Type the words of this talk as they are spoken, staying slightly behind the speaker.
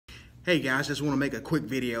Hey guys, just want to make a quick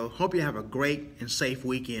video. Hope you have a great and safe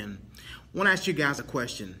weekend. I want to ask you guys a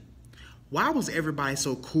question. Why was everybody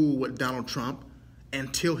so cool with Donald Trump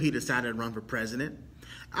until he decided to run for president?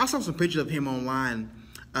 I saw some pictures of him online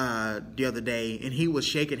the other day, and he was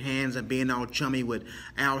shaking hands and being all chummy with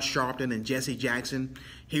Al Sharpton and Jesse Jackson.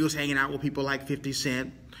 He was hanging out with people like 50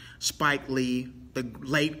 Cent, Spike Lee, the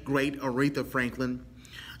late, great Aretha Franklin,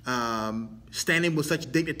 standing with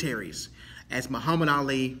such dignitaries as Muhammad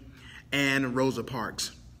Ali and Rosa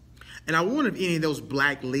Parks. And I wonder if any of those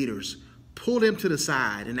black leaders pulled him to the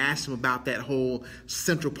side and asked him about that whole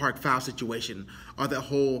Central Park Five situation or that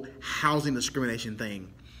whole housing discrimination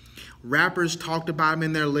thing. Rappers talked about him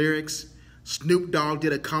in their lyrics. Snoop Dogg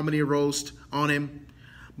did a comedy roast on him.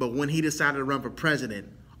 But when he decided to run for president,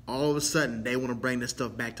 all of a sudden they want to bring this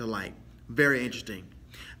stuff back to light. Very interesting.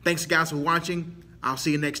 Thanks guys for watching. I'll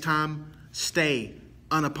see you next time. Stay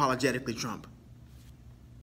unapologetically Trump.